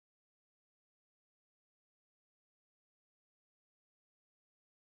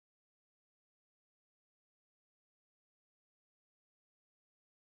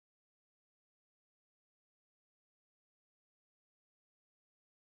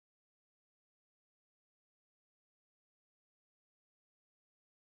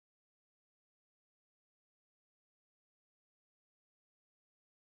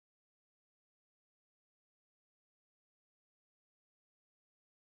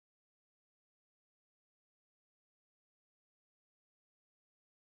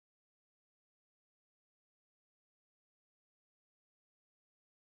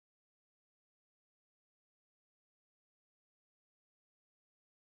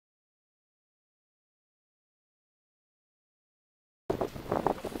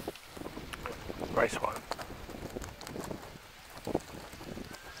race one.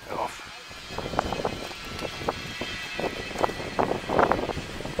 Off.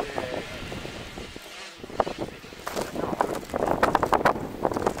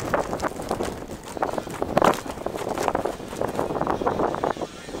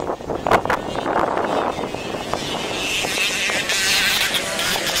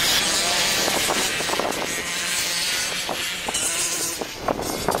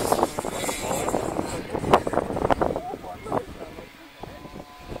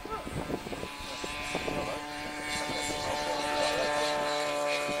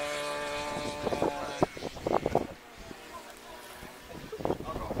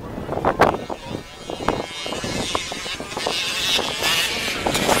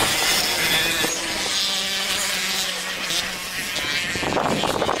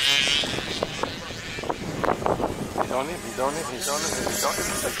 He's on him,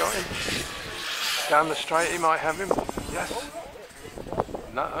 they got him. Down the straight, he might have him. Yes.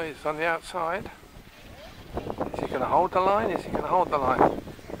 No, he's on the outside. Is he going to hold the line? Is he going to hold the line?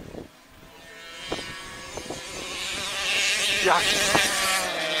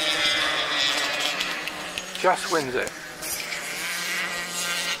 Just wins it.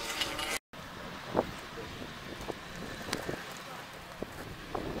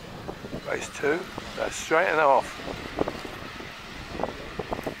 Race 2, that's straight and off.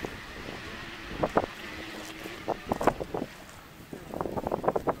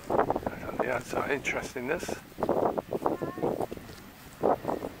 So interesting this.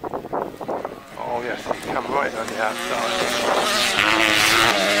 Oh yes, he come right on the outside.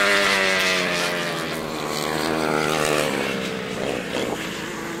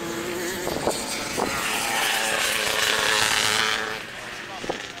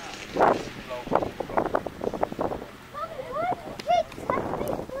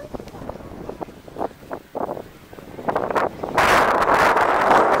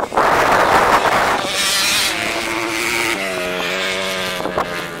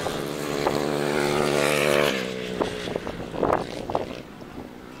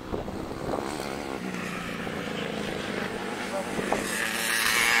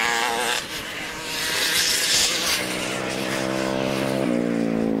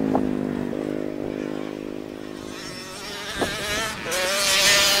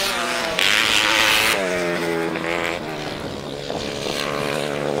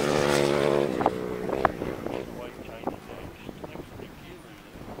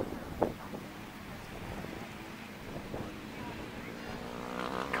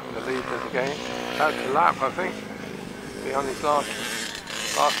 Again. That's a lap, I think. Be on his last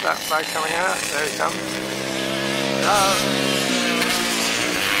lap flag coming out. There he comes. No.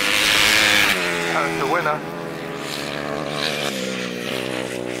 That's the winner.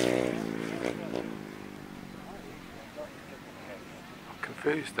 I'm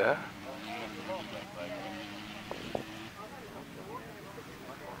confused there.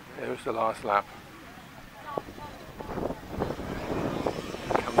 Here's the last lap.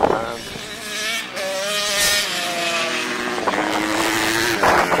 Comes around.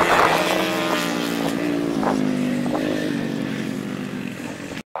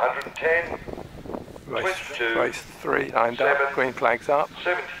 110, race 3 lined up, green flags up.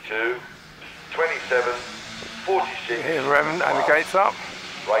 72, 27, 46. Here's Revan and the gates up.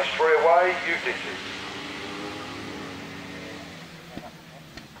 Race 3 away, you dictate.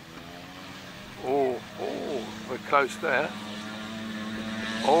 Oh, we're close there.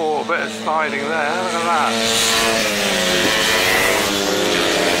 Oh, a bit of sliding there, look at that.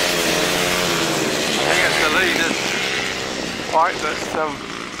 I think it's the leader's bike that's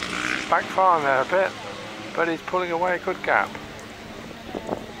backfiring there a bit, but he's pulling away a good gap.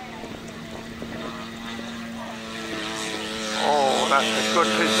 Oh, that's a good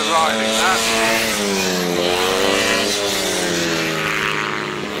piece of riding, that.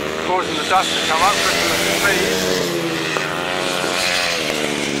 Causing the dust to come up because of the speed.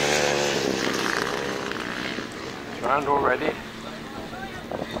 It's round already.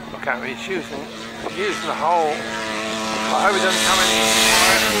 Look at me, he's using the hole. I hope he doesn't come any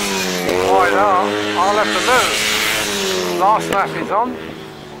wider. I'll have to move. Last lap is on.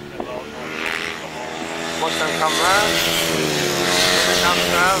 Watch them come round. He comes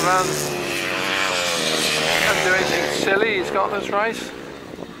round. Doesn't do anything silly, he's got this race.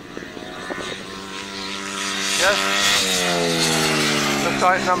 Yes. Looks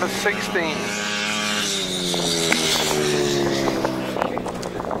like number 16.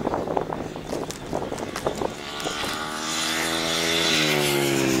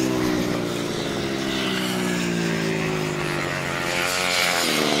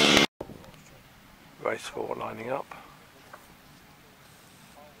 race 4 lining up.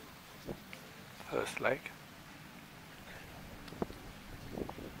 First leg.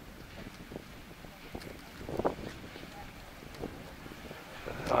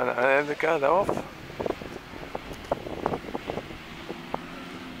 And there they go, they're off.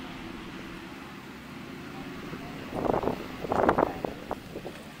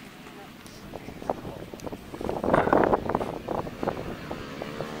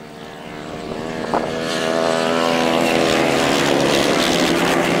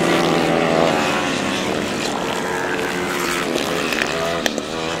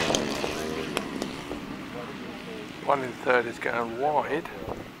 One in third is going wide.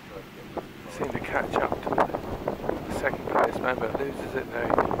 Seem to catch up to the second place man, but loses it there.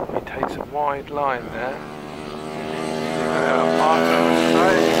 He takes a wide line there.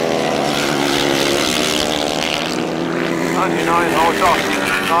 99 holds off.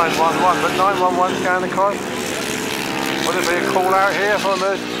 911, but 911's going across. Will there be a call out here for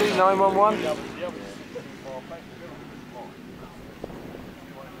emergency 911?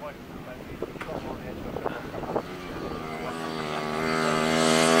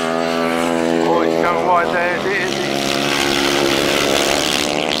 Wide there, is he?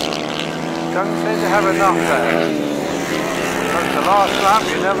 Doesn't seem to have enough there. That's the last lap,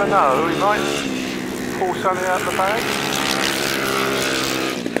 you never know. He might pull something out of the bag.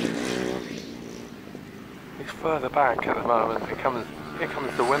 He's further back at the moment. Here comes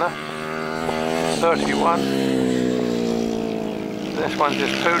the winner. 31. This one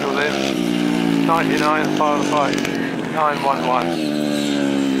just poodled in. 99 followed by 911.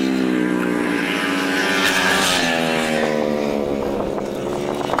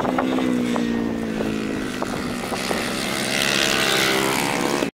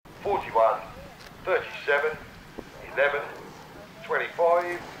 37, 11,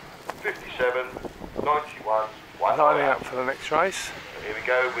 25, 57, 91, lining up for the next race. Here we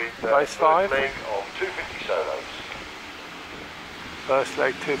go with race 5. First leg of 250 solos. First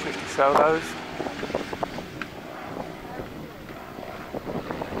leg 250 solos.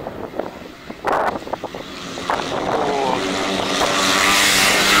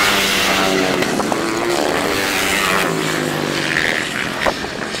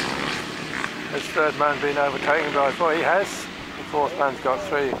 Third man's been overtaken by 4, he has. The fourth man's got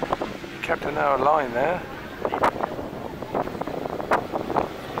 3. He kept a narrow line there.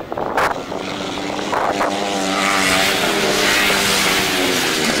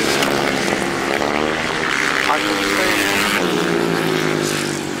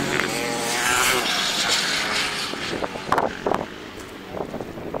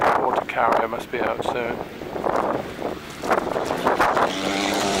 Water carrier must be out soon.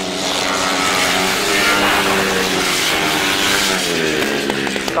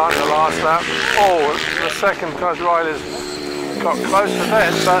 Starting the last lap. Oh, the second class riders got close to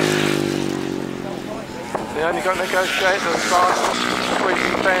then, but they only got to negotiate the last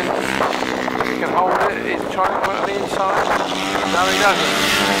squeeze bend. He can hold it, he's trying to put it on the inside. No, he doesn't.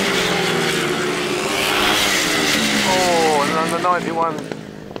 Oh, and number 91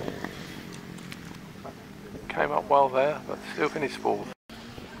 came up well there, but still finished 4th.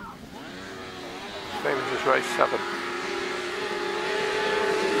 Same as this race 7.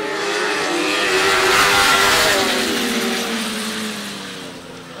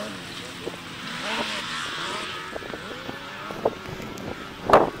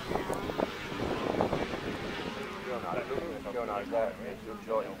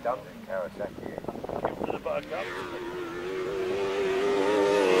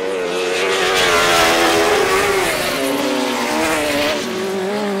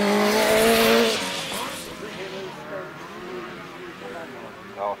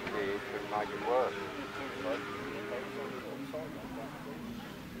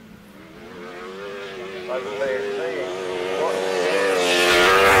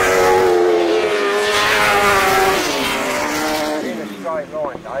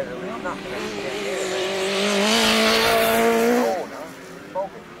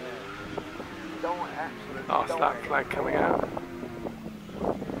 Last lap flag coming out.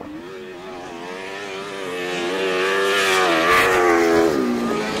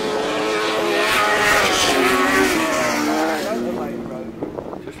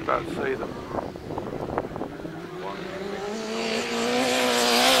 Just about to see them.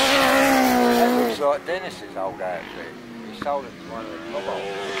 That looks like Dennis's old outfit. He sold it to one of the mobiles.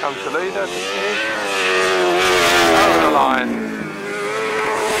 Here comes the leader. Over the line.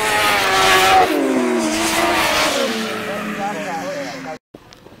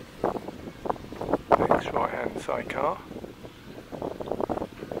 Next right hand side car.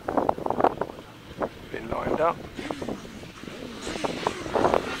 up.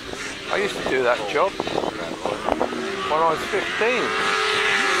 I used to do that job when I was 15.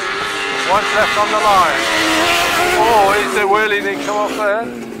 One's left on the line. Oh, is the wheelie didn't come off there?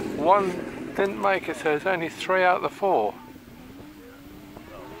 One didn't make it, so there's only 3 out of the 4.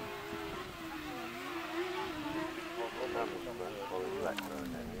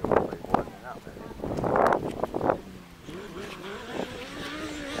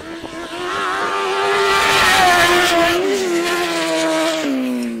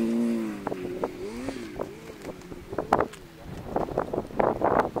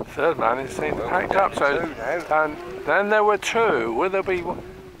 Third man is seen packed up, so then there were 2. Will there be? Will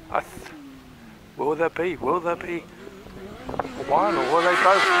there be 1, or will they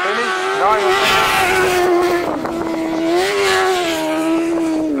both finish? No.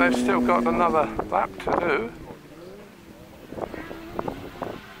 They've still got another lap to do.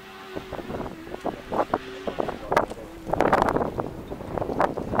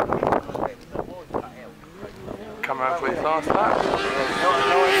 Come out for his last lap.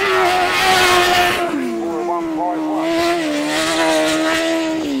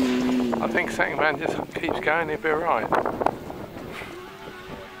 I think second man just keeps going, he'll be right.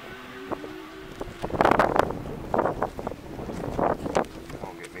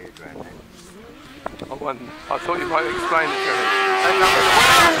 I thought you might explain it to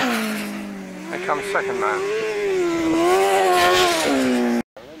me. Here comes second man.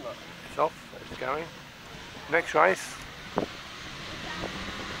 It's off, it's going. Next race.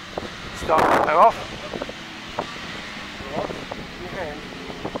 Start, they're off.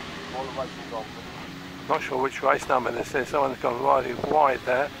 Not sure which race number this is. Someone's gone riding wide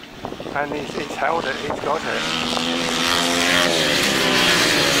there, and he's held it. He's got it.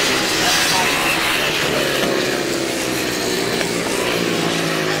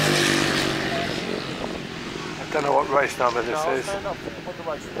 I don't know what race number this is.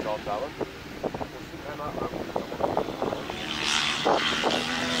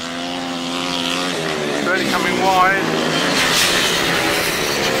 He's really coming wide.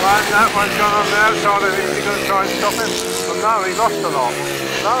 Right, that one's gone on the outside of it. Is he going to try and stop him? Oh, no, he lost a lot.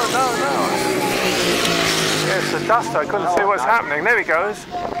 No. Yeah, it's the dust. I couldn't see what's happening. There he goes.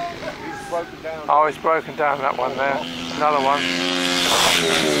 Oh, he's broken down, that one there. Another one.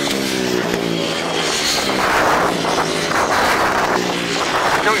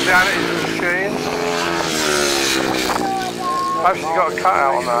 He's looking down at his machine. Perhaps he's got a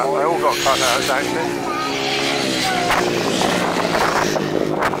cutout on that. They all got cutouts, actually.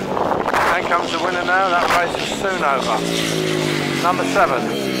 Here comes the winner now. That race is soon over. Number 7,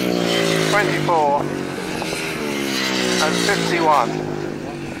 24 and 51.